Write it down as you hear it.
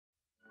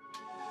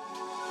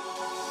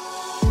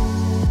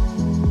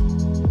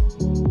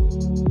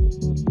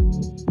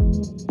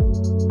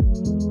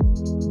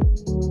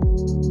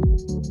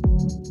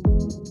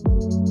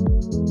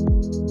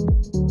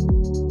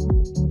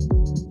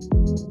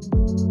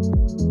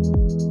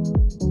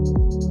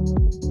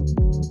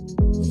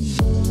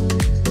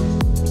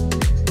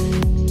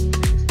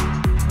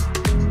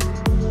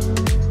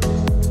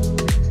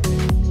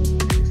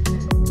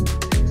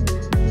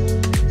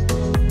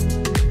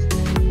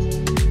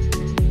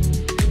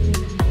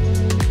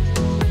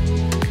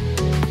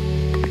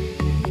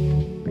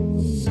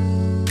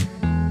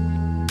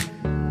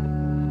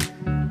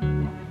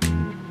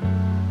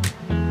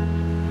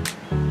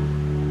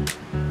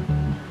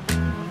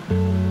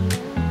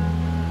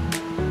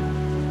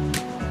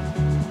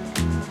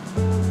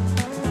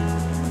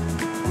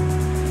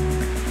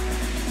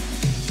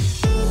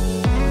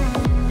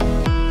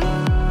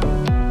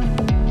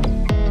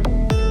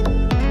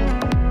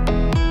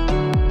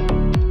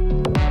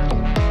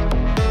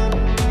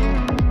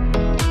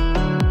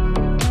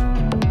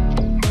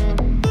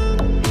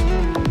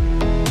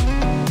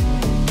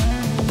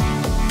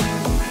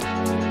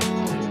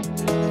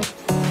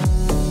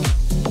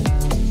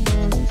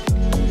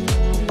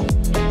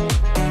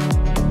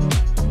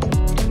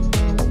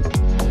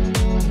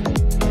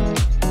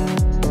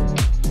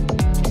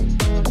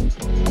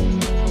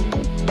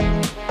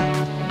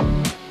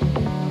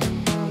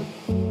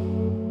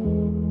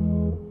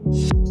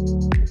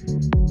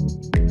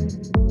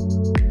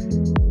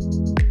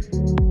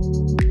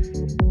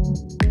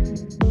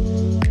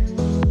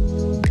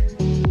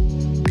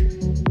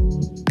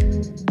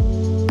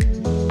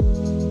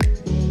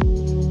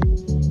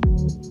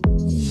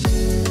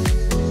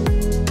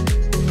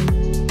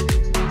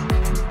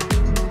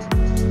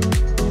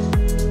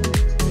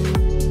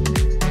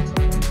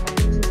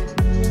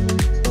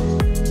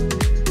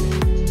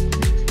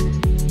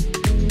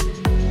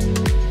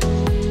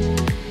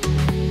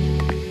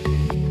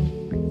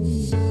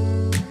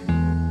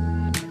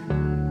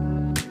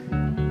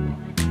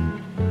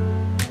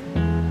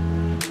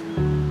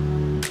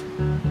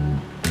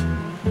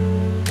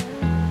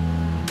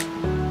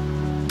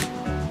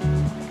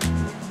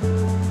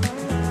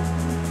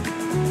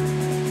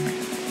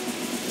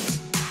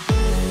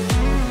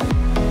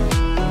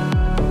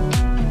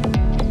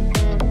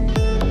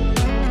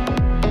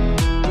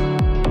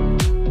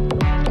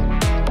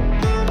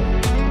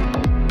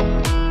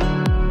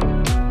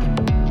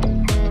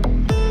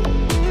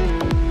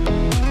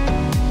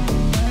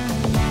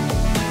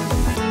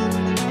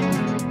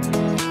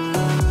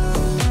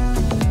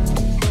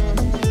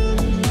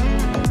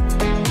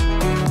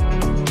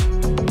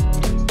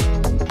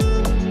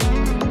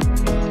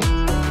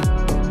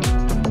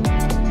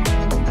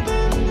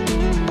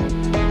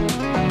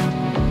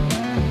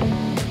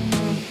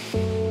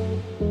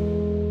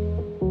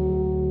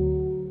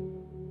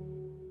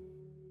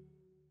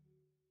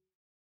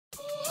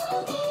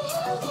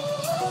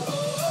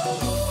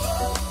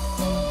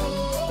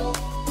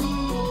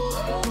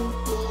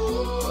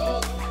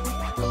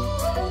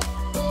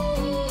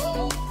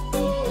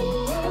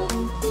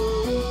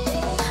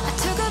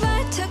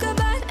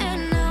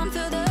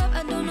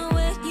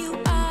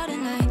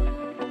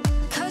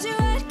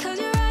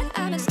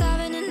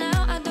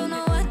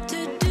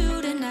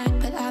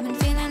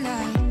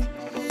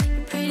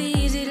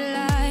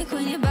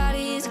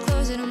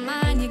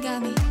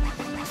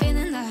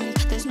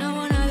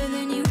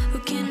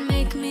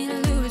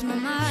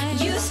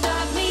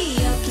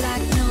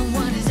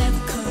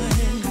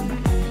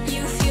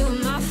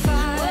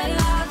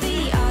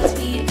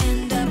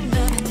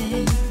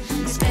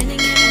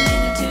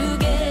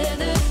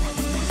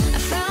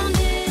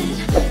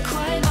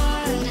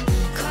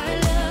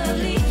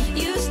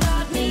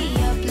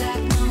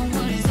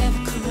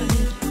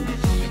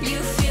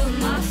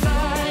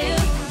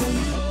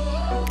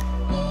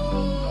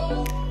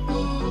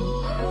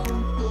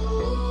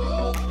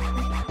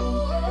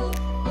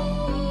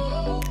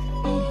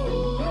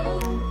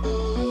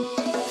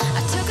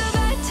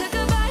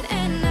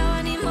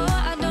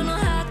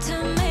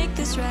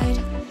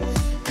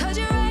'Cause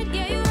you're right,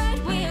 yeah, you're right,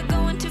 we are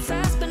going too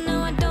fast, but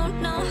no, I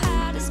don't know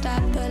how to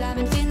stop. But I've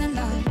been feeling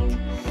like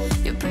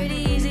you're pretty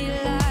easy to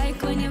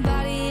like. When your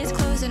body is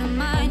closer to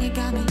mine, you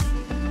got me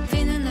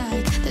feeling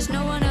like there's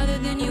no one other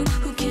than you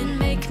who can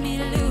make me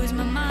lose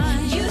my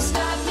mind. You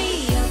start me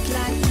up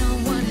like no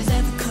one has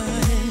ever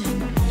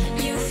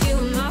could. You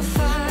fuel my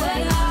fire.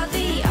 When all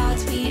the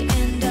odds, we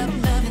end up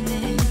loving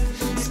it,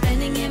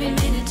 spending every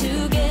minute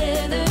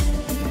together.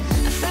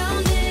 I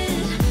found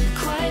it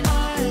quite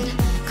odd,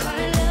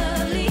 quite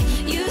lovely.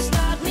 You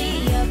start me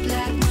up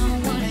like no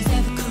one has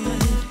ever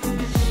could.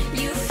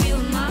 You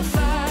fuel my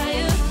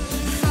fire,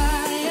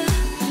 fire,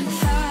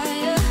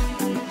 fire.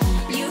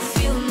 You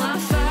fuel my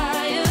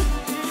fire,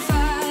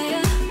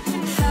 fire,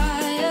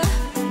 fire.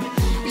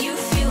 You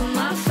fuel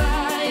my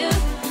fire,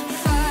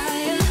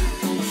 fire,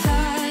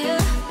 fire.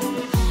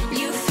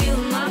 You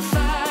fuel my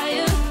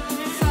fire,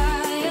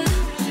 fire,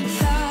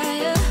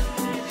 fire.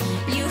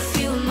 You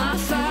fuel my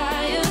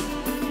fire.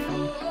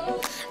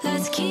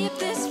 Let's keep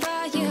this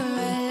fire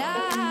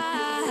alive.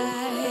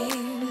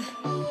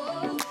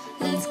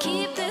 Let's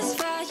keep this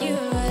fire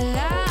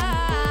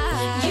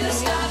alive. You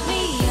start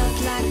me up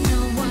like no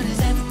one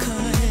has ever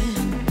could.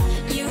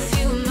 You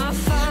fuel my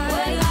fire.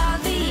 When all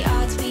the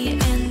odds, we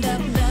end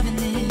up loving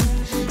it,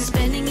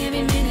 spending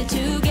every minute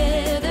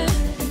together.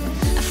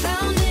 I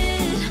found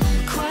it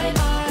quite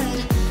odd,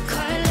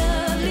 quite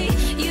lovely.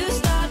 You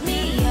start me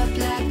up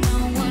like no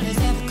one has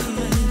ever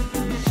could.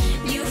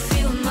 You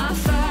fuel my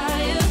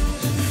fire,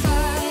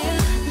 fire.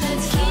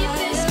 Let's keep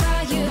this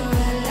fire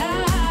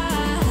alive.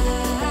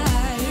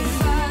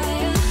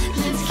 Fire.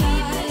 Let's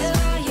keep this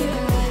fire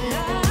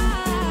alive.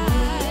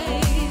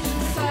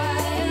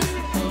 Fire,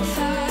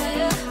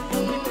 fire.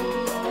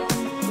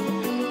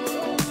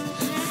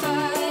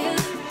 Fire,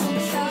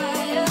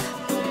 fire.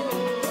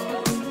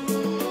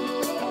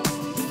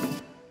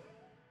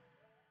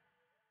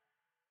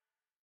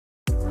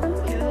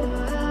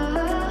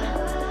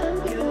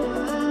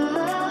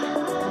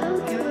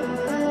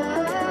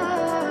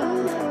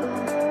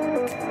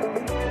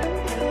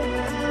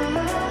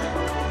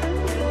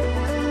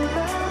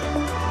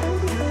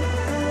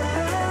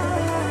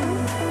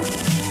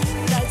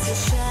 Lights are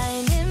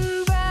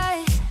shining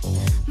bright.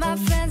 My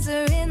friends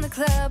are in the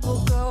club,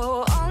 we'll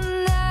go all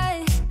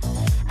night.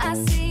 I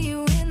see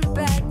you in the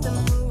back, the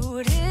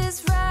mood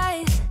is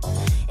right.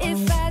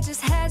 If I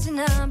just had your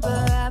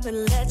number, I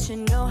would let you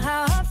know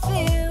how I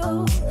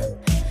feel.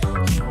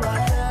 You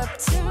walk up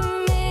to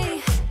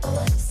me,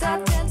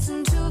 start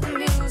dancing to the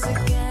music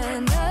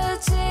and the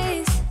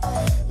chase,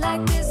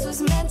 like this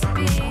was meant to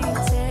be.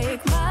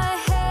 Take my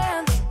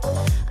hand,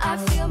 I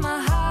feel my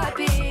heart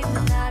beat,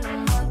 and I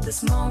don't want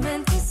this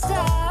moment to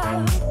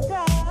stop.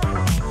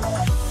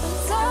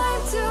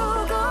 Time to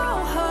go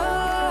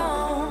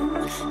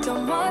home,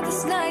 don't want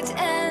this night to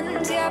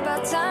end. Yeah,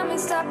 about time we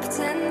stop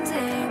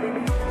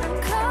pretending.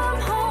 Come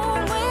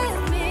home with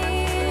me,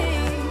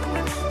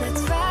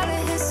 let's write a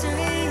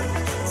history.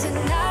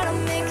 Tonight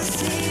I'll make you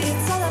see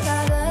it's all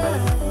about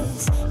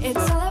us.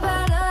 It's all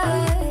about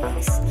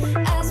us.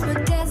 As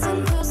we're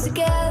dancing close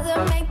together,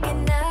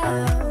 making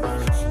out.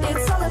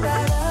 It's all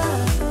about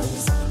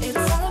us.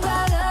 It's all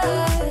about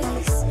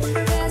us.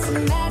 There's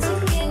magic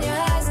in your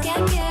eyes,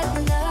 can't get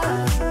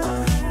enough.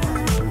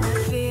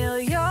 Feel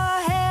your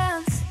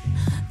hands,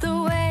 the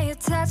way you're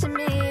touching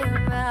me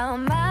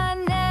around my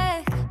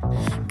neck.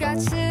 Got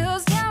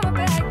chills down my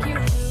back, you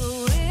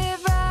do it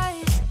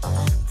right.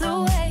 The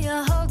way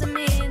you're holding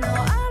me, no,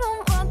 I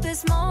don't want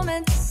this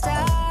moment to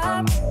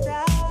stop.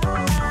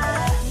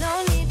 No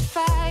need to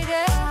fight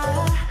it,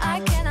 I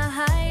cannot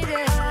hide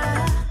it.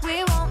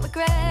 We won't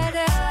regret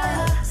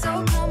it, so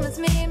come with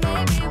me,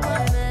 maybe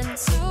we're meant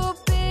to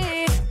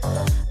be.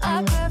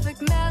 A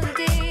perfect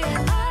melody,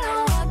 and I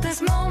don't want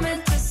this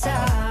moment to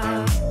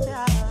stop.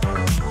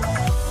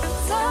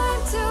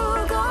 Time to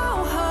go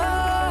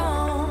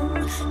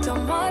home,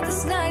 don't want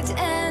this night to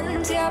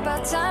end. Yeah,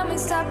 about time we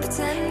stop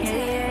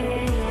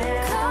pretending.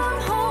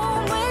 Come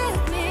home with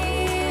me,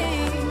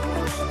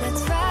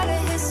 let's write a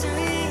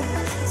history.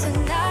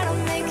 Tonight I'll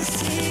make you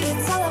see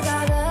it's all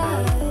about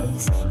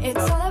us.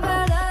 It's all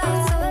about us.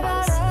 It's all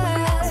about us.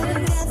 As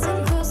we're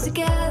dancing close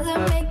together,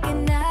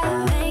 making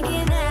out,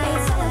 making out.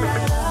 It's all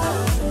about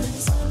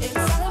us.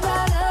 It's all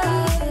about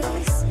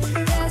us.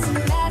 There's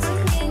magic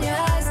in your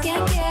eyes,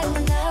 can't get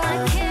enough. I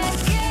can't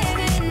get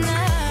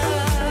enough.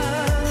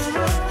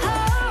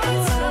 Oh,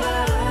 it's all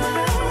about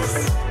us.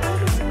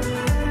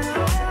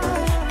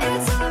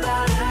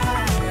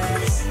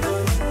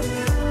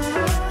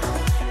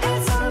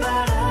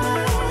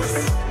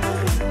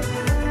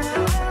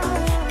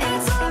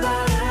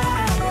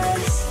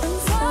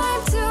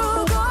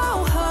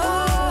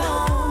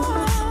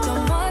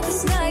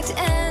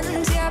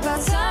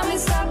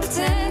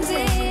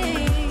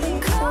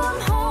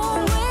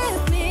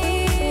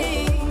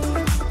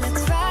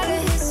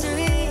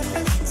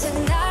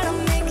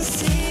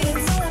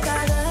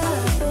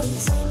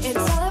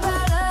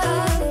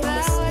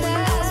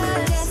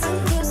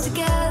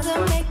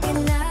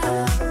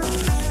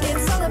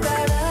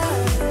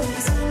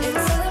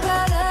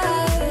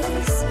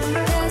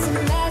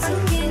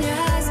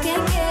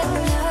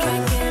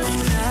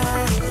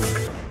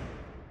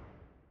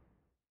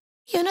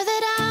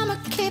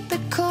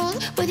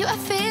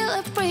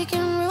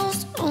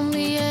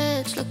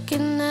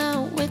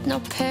 no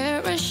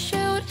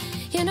parachute.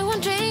 You know I'm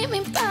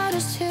dreaming about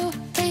us two,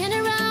 playing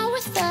around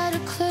without a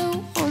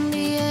clue. On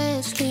the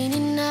edge,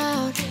 cleaning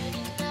out.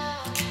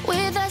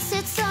 With us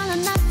it's all or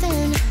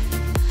nothing.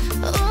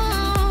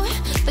 Ooh,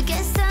 but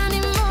guess I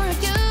need more of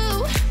you.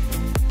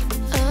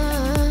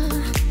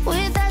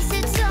 With us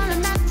it's all or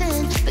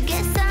nothing, but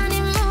guess I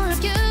need more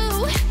of you.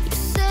 You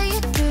say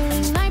it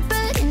during night,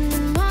 but in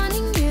the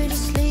morning you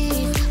just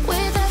leave.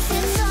 With us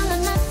it's all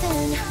or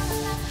nothing.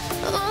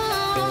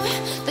 Ooh,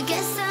 but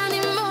guess I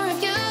need more of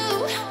you.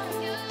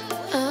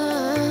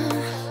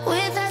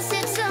 With us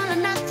it's all or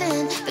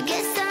nothing, but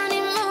guess I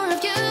need more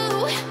of you.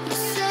 You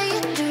say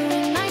it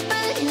during night,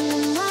 but in the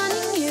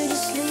morning you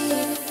just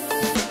leave.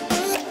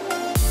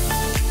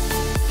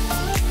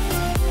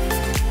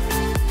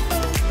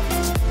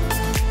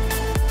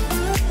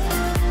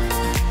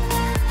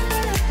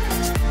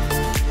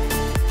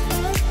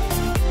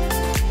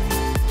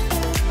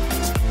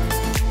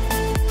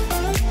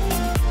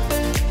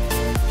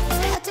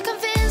 Had to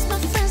convince my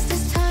friends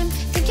this time.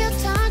 Think you're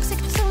toxic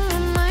to my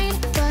mind,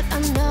 but I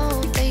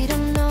know they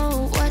don't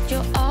know what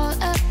you're all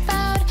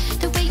about.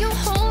 The way you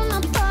hold my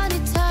body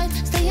tight,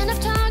 staying up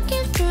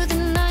talking through the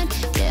night.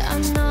 Yeah, I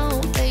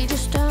know they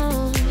just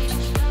don't.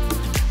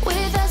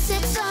 With us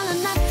it's all or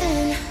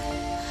nothing.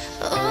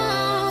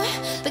 Ooh,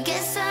 but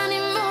guess I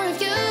need more of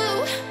you.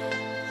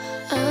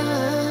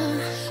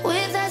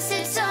 With us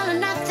it's all or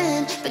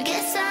nothing, but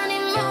guess I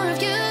need more of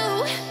you.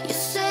 You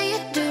say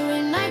it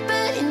during night,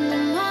 but in the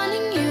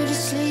morning you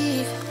just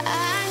leave. I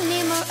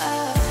need more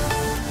of.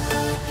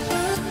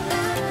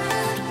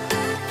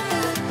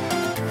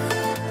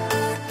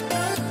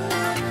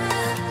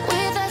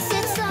 With us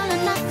it's all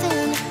or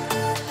nothing.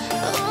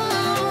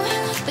 Ooh,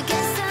 but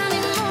guess I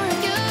need more of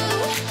you.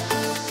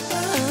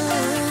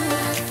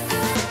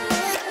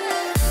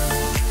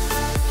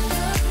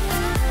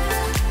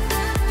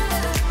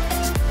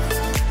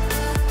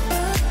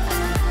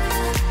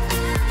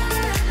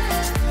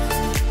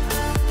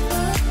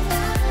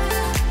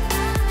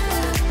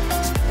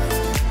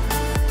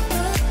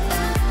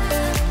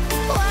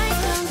 Why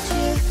don't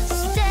you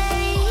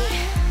stay?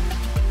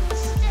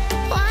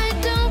 Why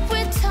don't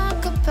we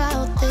talk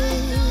about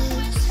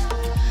this?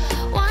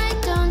 Why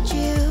don't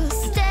you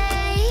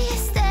stay?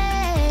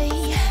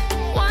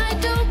 Why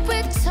don't we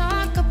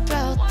talk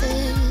about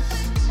this?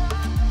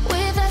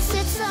 With us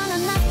it's all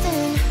or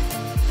nothing.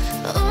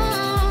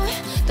 Ooh,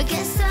 but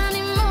guess I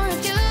need more of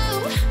you.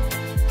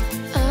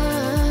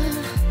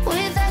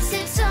 With us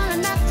it's all or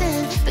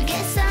nothing, but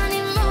guess I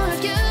need more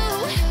of you.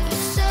 You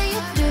say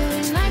it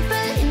during night,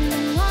 but in the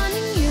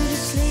morning you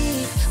just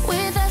leave.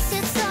 With us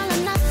it's all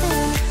or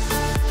nothing.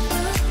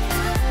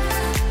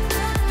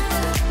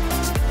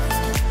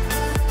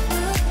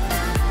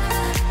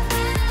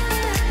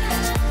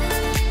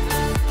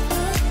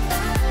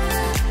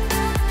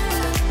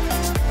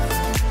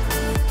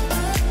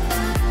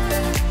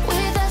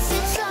 With us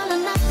it's all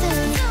or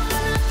nothing.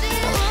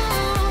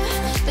 Ooh,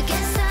 but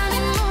guess I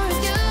need more of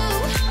you.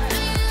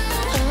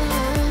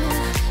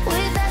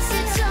 With us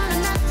it's all or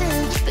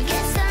nothing, but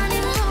guess I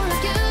need more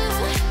of you.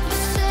 You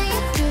say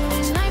it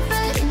during night,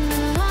 but in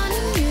the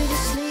morning you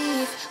just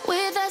leave.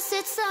 With us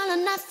it's all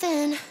or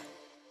nothing.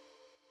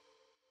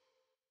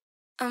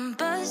 I'm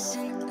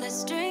buzzing,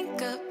 let's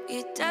drink up.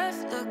 Your death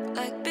look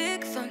like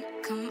big fun.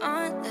 Come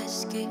on,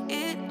 let's get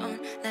it on.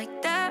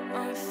 Like that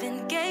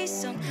Marvin Gaye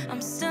song.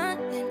 I'm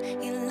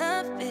stunning, you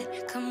love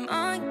it. Come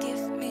on,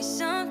 give me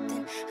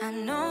something. I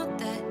know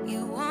that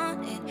you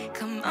want it.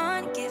 Come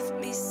on, give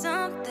me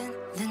something.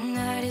 The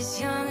night is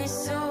young and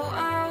so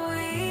are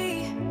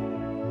we.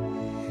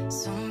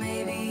 So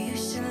maybe you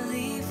should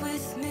leave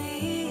with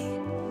me.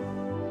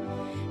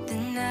 The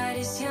night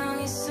is young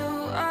and so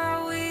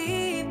are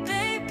we,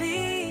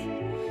 baby.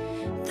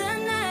 The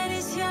night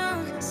is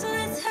young, so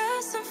let's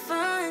have some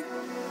fun.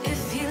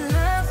 If you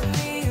love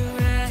me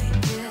right,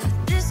 yeah,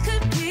 this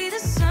could be the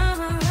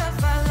summer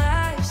of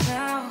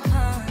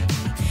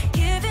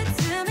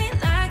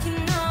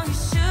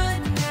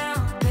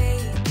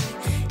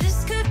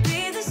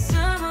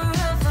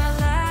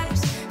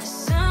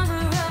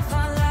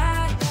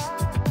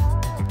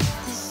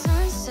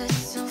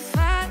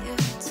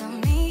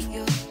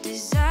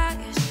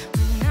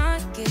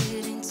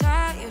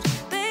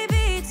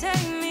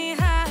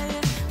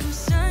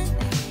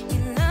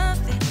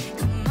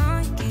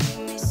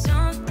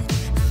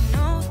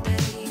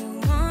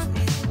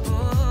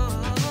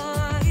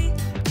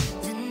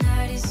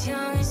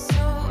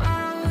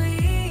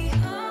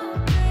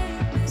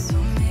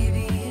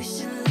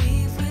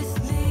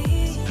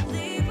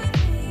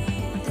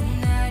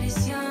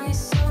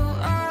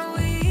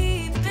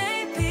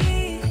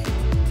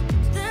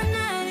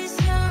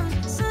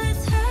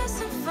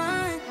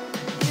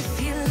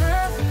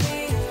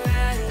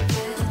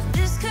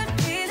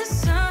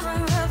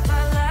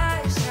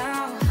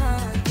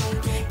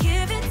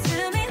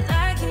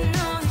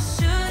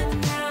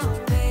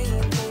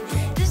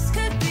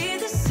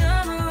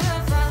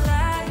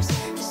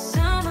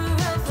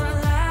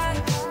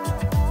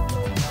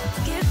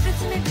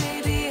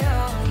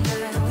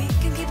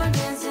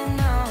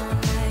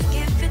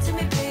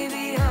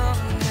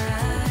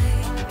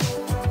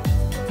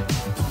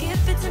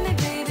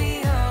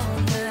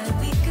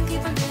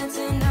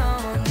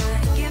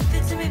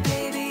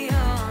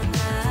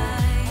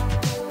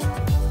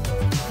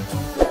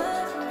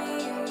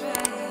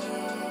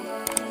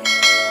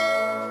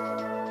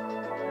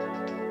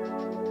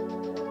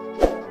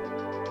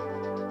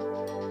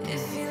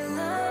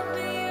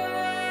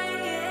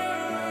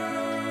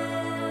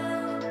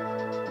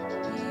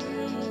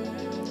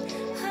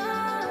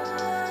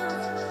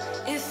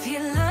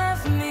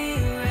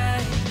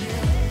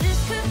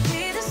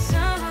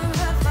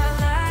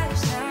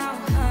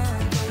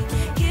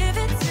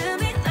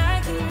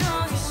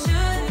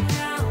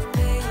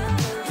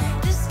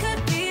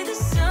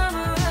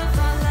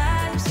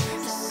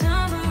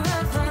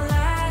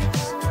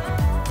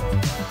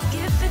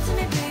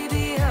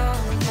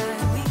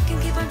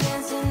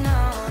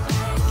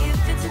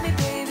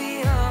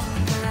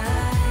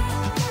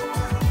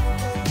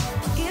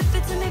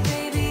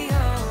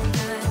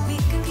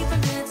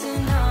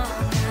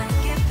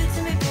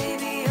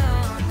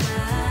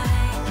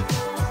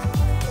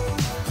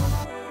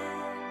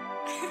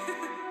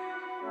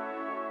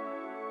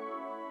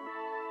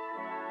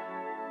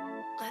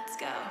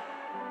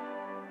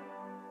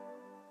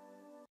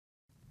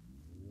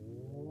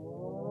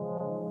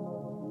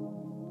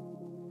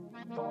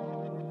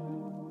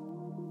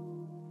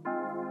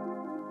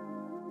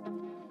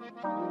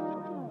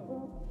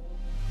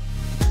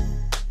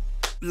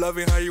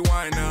Loving how you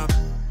wind up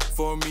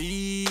for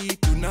me.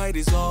 Tonight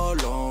is all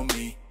on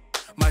me.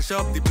 Mash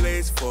up the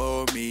place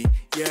for me.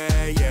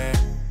 Yeah, yeah.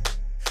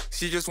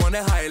 She just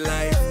wanna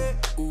highlight.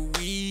 Ooh,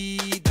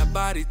 that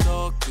body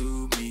talk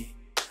to me.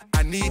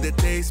 I need a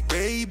taste,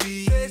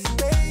 baby.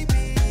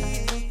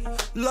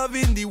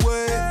 Loving the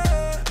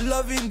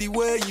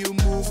way you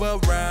move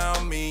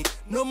around me.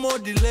 No more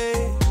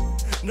delay.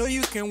 No,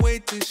 you can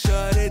wait to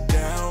shut it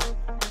down.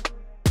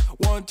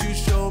 Won't you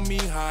show me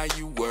how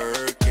you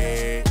work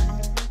it?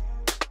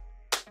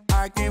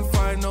 I can't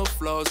find no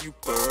flaws, you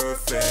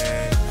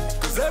perfect.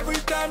 Cause every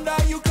time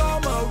that you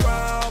come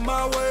around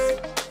my way,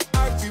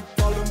 I keep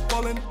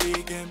falling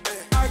again.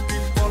 I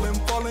keep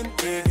falling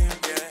again.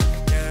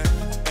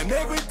 And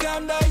every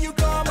time that you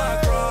come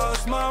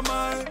across my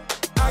mind,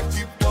 I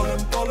keep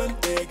falling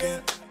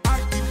again.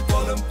 I keep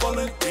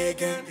falling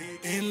again.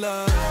 In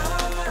love.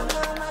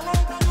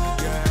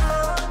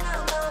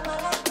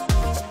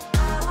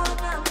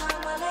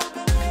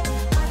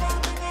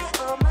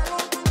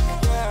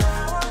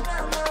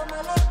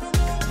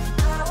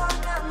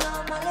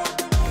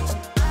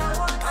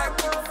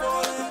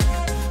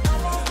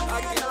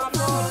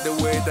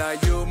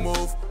 That you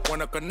move,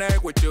 wanna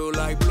connect with you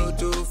like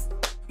Bluetooth.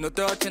 No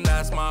touching,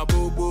 that's my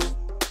boo-boo.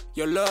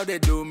 Your love, they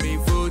do me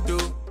voodoo.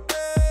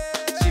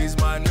 She's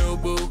my new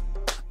boo.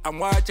 I'm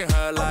watching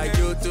her like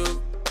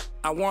YouTube.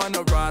 I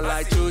wanna ride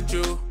like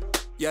choo-choo.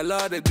 Your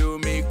love, they do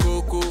me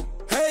cuckoo.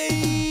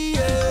 Hey,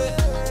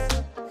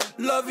 yeah.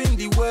 Loving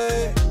the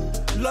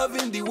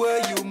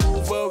way you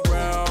move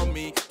around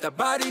me. The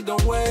body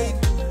don't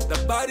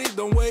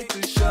wait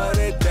to shut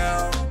it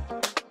down.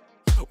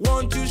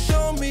 Won't you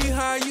show me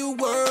how you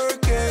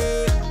work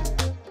it?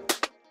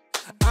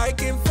 I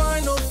can't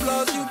find no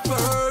flaws, you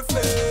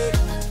perfect.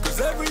 Cause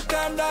every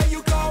time that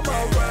you come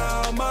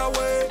around my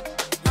way,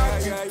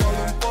 I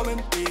keep falling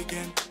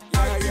again.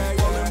 I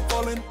keep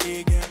falling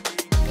again.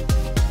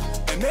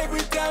 And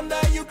every time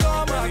that you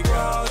come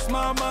across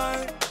my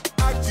mind,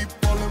 I keep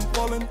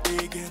falling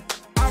again.